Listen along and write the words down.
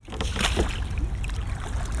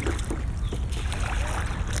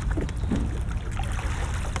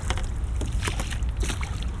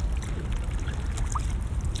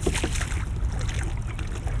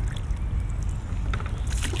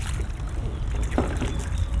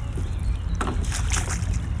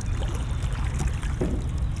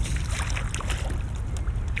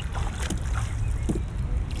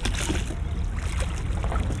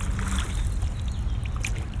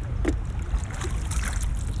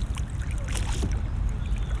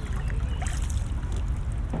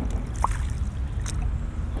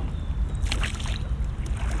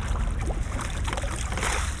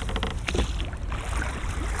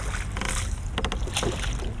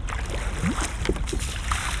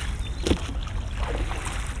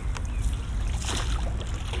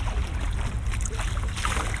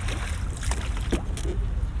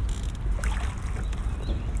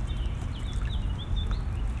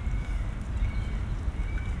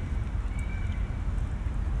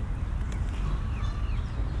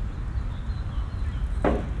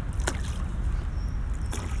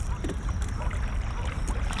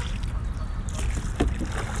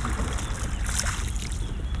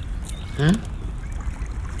Hein?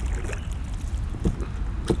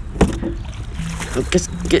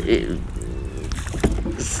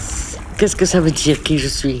 Qu'est-ce que ça veut dire, qui je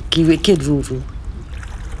suis? Qui êtes-vous, vous?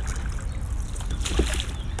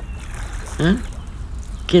 Hein?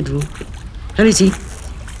 Qui êtes-vous? Allez-y.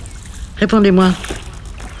 Répondez-moi.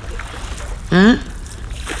 Hein?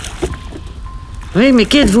 Oui, mais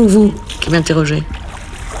qui êtes-vous, vous, qui m'interrogez?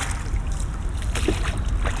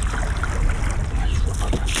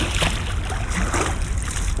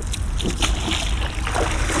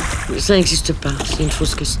 Ça n'existe pas, c'est une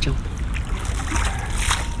fausse question.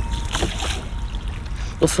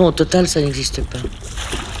 Au fond, au total, ça n'existe pas.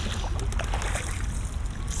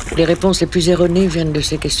 Les réponses les plus erronées viennent de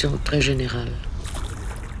ces questions très générales.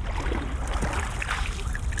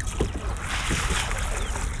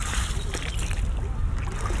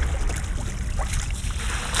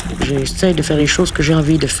 J'essaye de faire les choses que j'ai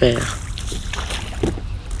envie de faire.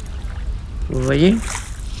 Vous voyez ?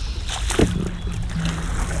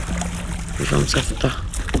 Les gens ne savent pas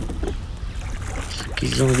ce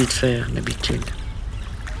qu'ils ont envie de faire d'habitude.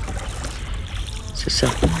 C'est ça.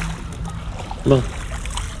 Bon.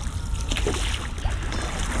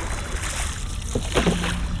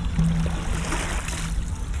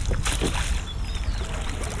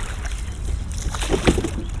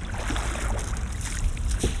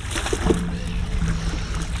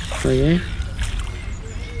 Vous voyez ?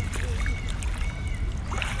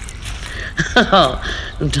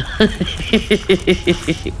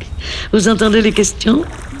 Vous entendez les questions?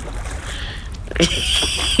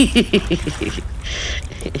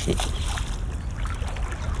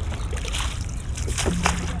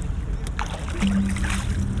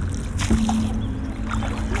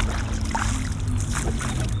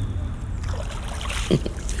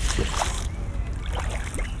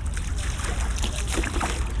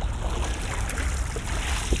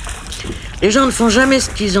 Les gens ne font jamais ce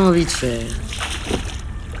qu'ils ont envie de faire.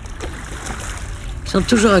 Ils sont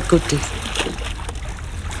toujours à côté.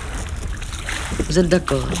 Vous êtes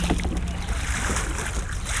d'accord?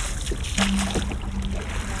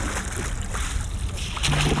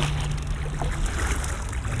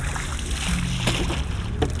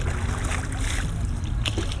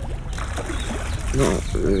 Non,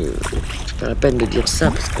 c'est pas la peine de dire ça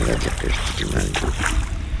parce qu'on va dire que je dis du mal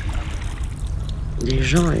des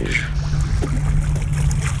gens et je...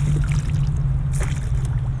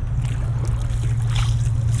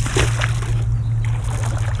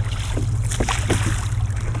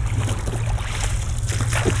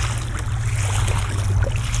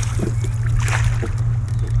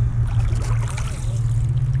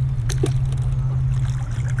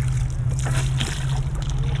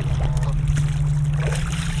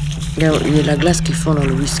 Il y a la glace qui fond dans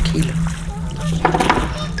le whisky, là.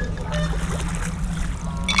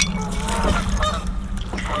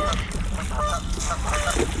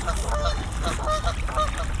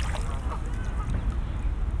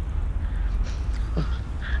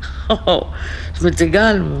 Oh, je m'est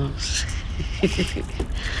égal, moi.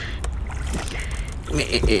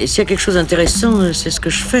 Mais s'il y a quelque chose d'intéressant, c'est ce que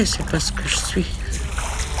je fais, c'est pas ce que je suis.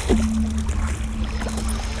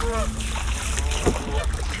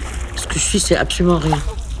 Ce que je suis, c'est absolument rien.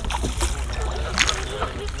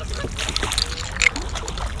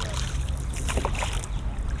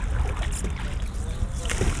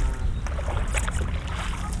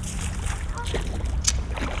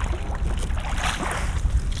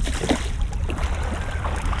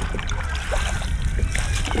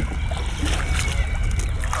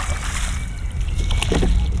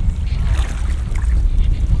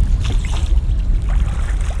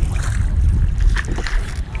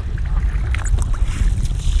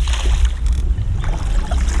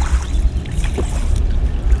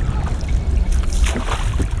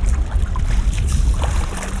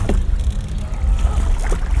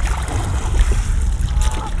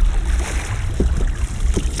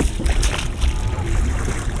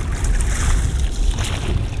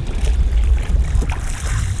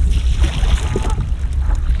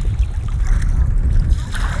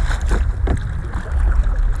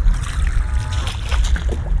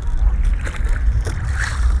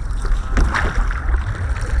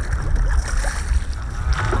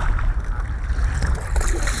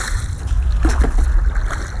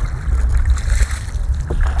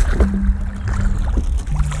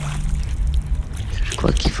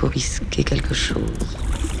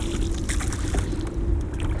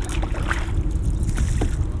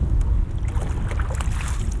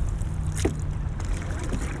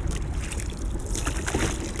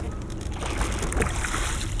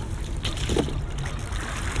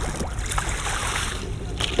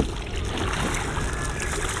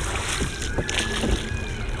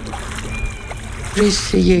 J'ai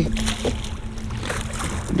essayé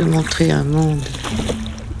de montrer un monde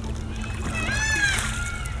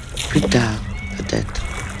plus tard, peut-être.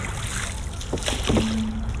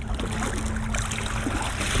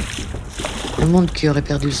 Un monde qui aurait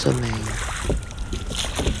perdu le sommeil.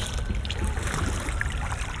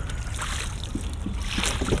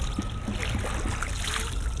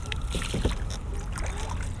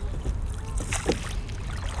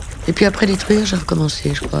 Et puis après détruire, j'ai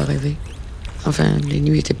recommencé, je crois, à rêver. Enfin, les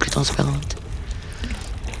nuits étaient plus transparentes.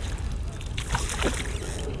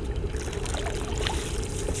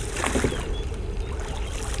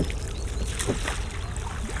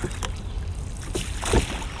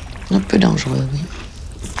 Un peu dangereux, oui.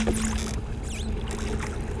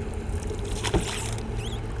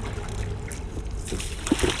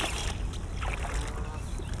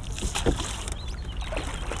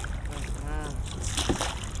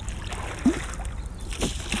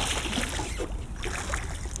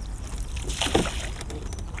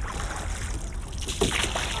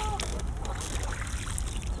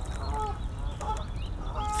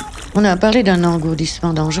 On a parlé d'un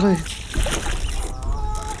engourdissement dangereux.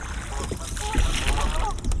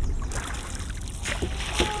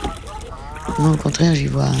 Moi, au contraire, j'y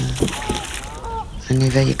vois un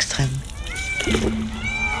éveil extrême.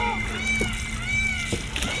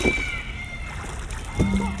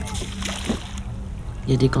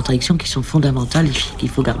 Il y a des contradictions qui sont fondamentales et qu'il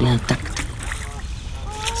faut garder intactes.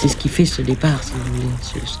 C'est ce qui fait ce départ, si vous voulez.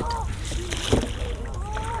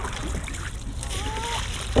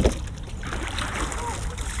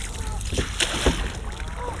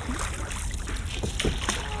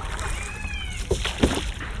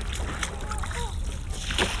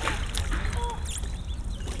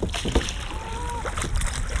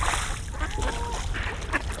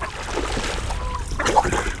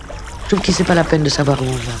 Je trouve que c'est pas la peine de savoir où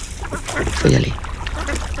on va. Il faut y aller.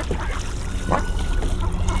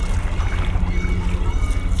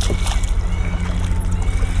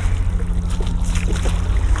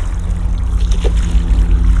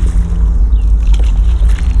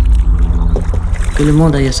 Que le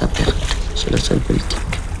monde aille à sa perte, c'est la seule politique.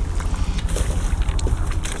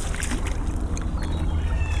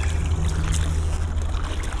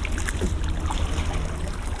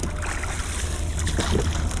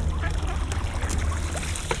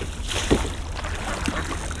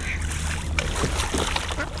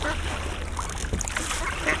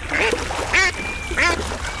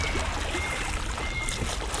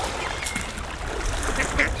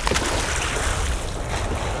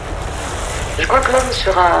 Je crois que l'homme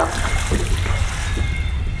sera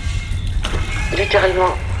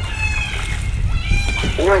littéralement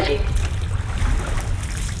noyé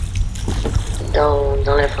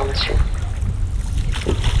dans l'information,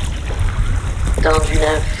 dans une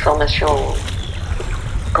information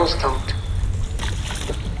constante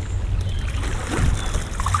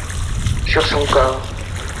sur son corps,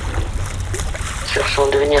 sur son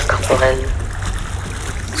devenir corporel,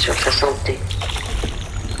 sur sa santé,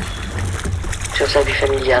 sur sa vie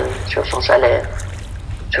familiale, sur son salaire,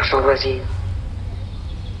 sur son loisir.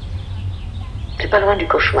 C'est pas loin du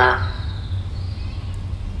cauchemar.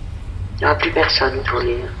 Il n'y aura plus personne pour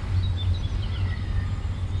lire.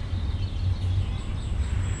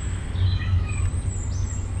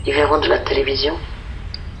 Ils verront de la télévision.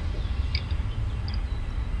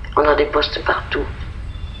 On a des postes partout.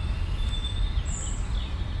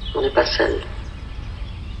 On n'est pas seul.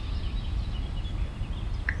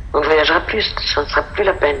 On ne voyagera plus, ça ne sera plus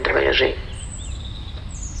la peine de voyager.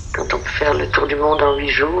 Quand on peut faire le tour du monde en 8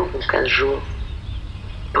 jours ou 15 jours,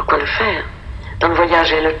 pourquoi le faire? Dans le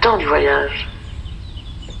voyage et le temps du voyage.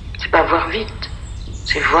 C'est pas voir vite,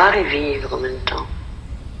 c'est voir et vivre en même temps.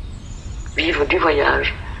 Vivre du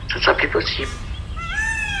voyage, ça ne sera plus possible.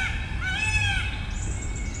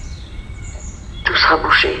 Tout sera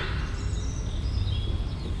bouché.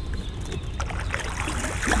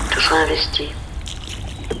 Tout sera investi.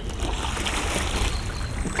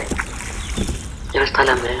 Il restera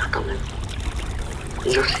la mer quand même,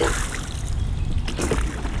 les océans,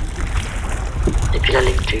 et puis la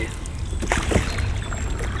lecture.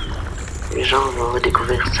 Les gens vont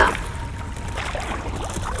redécouvrir ça.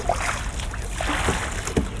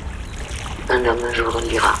 Un homme un jour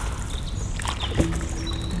lira,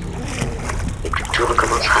 et puis tout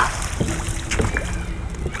recommencera.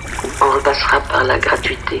 On repassera par la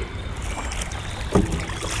gratuité.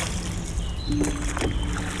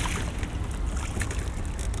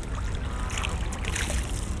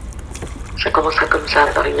 Ça commencera comme ça,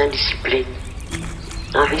 par une indiscipline,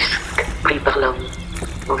 un risque pris par l'homme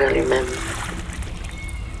envers lui-même.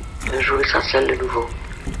 Un jour, il sera seul de nouveau.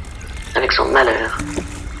 avec son malheur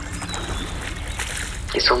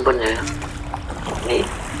et son bonheur, mais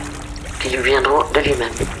qui lui viendront de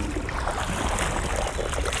lui-même.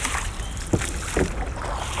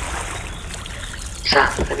 Ça,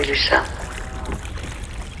 j'avais lu ça.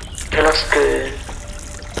 Que lorsque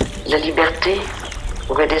la liberté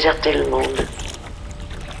aurait déserté le monde,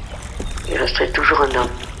 il resterait toujours un homme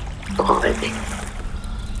pour en rêver.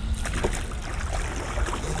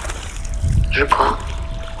 Je crois.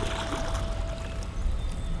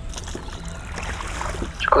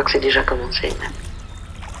 Je crois que c'est déjà commencé même.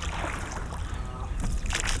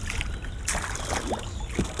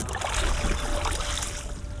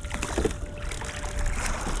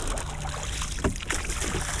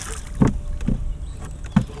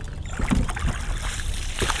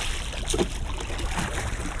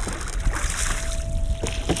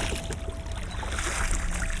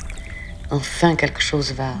 Enfin, quelque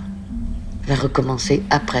chose va recommencer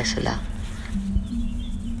après cela.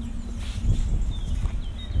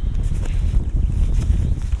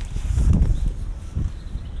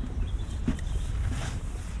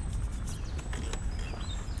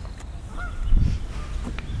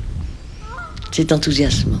 C'est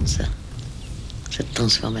enthousiasmant, ça, cette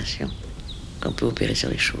transformation qu'on peut opérer sur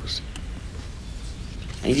les choses.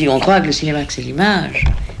 Il dit, on croit que le cinéma, que c'est l'image,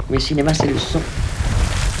 mais le cinéma, c'est le son.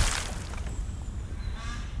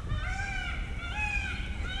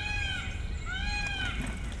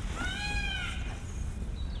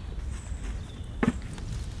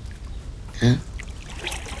 Hein?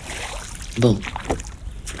 Bon.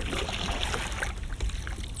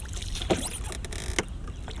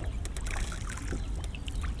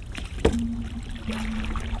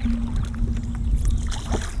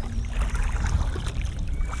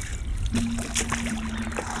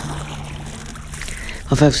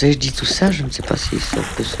 Enfin, vous savez, je dis tout ça, je ne sais pas si ça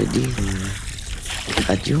peut se dire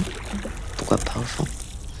radio. Pourquoi pas, au fond.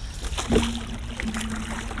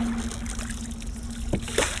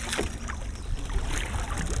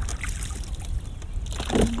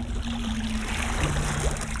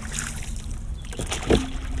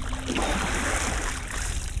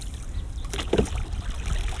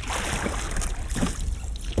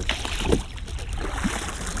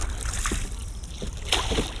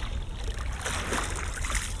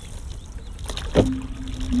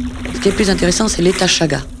 Ce qui est plus intéressant, c'est l'état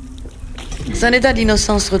chaga. C'est un état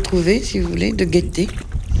d'innocence retrouvé, si vous voulez, de gaieté.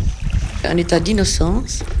 Un état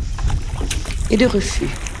d'innocence et de refus.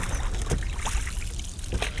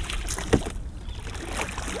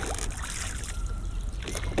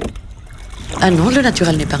 Ah non, le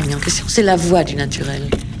naturel n'est pas remis en question, c'est la voix du naturel.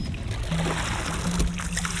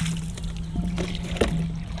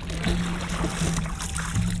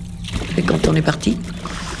 Et quand on est parti,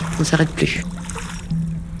 on ne s'arrête plus.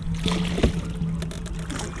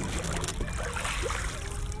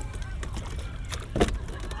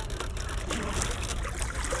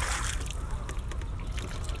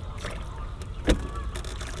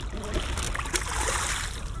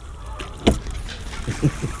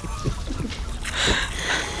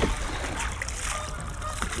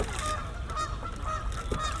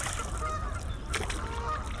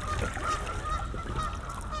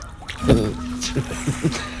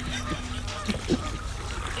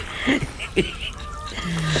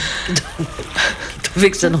 Trouvez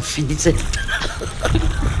que ça n'en finissait pas.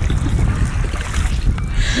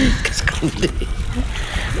 Qu'est-ce qu'on voulait?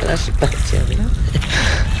 Là, je suis partie avec.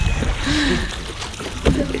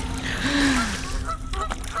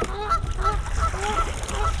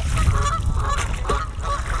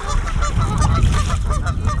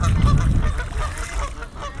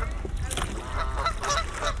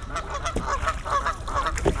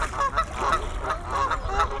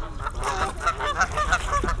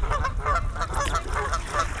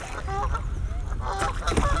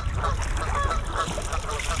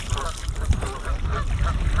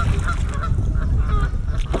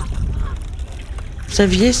 Vous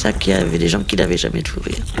saviez ça, qu'il y avait des gens qui n'avaient jamais de fou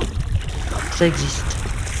rire? Ça existe.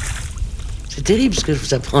 C'est terrible ce que je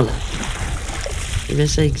vous apprends là. Eh bien,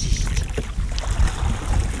 ça existe.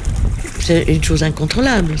 C'est une chose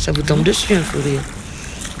incontrôlable, ça vous tombe dessus, un fou rire.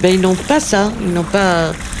 Ben, ils n'ont pas ça, ils n'ont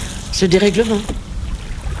pas ce dérèglement.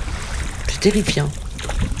 C'est terrifiant.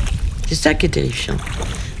 C'est ça qui est terrifiant.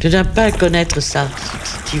 De ne pas connaître ça,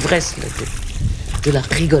 cette ivresse là, de la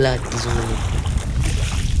rigolade, disons-le.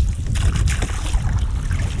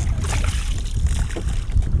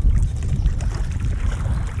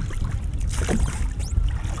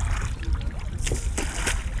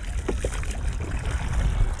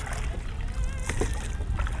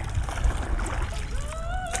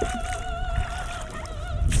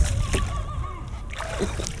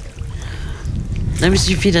 Non, mais il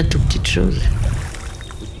suffit d'un tout petite chose.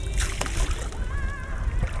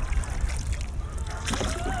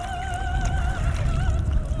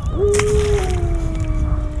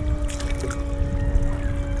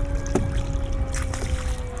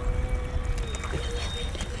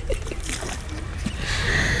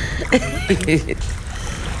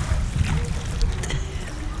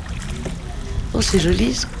 Oh, c'est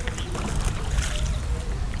joli. C'est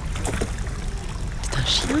un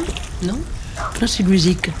chien, non? Non, c'est une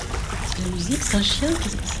musique. C'est la musique, c'est un chien?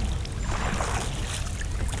 Qu'est-ce que c'est?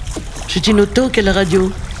 C'est une auto qui a la radio.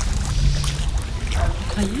 Vous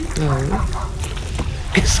croyez? Ah oui.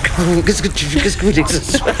 Qu'est-ce que vous voulez que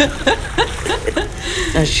ce soit?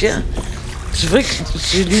 Un chien? C'est vrai que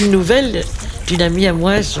j'ai lu une nouvelle d'une amie à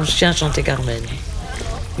moi, son chien chantait Carmen.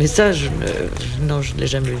 Mais ça, je ne l'ai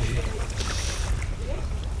jamais vu.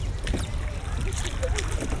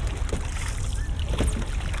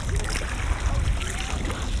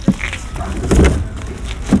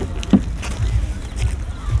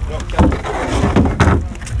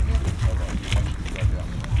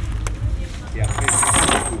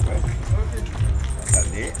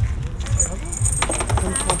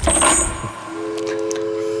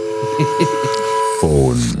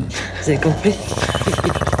 Faune. Vous avez compris?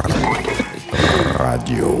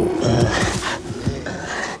 Radio.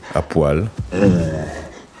 À poil.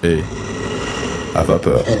 Et à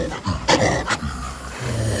vapeur.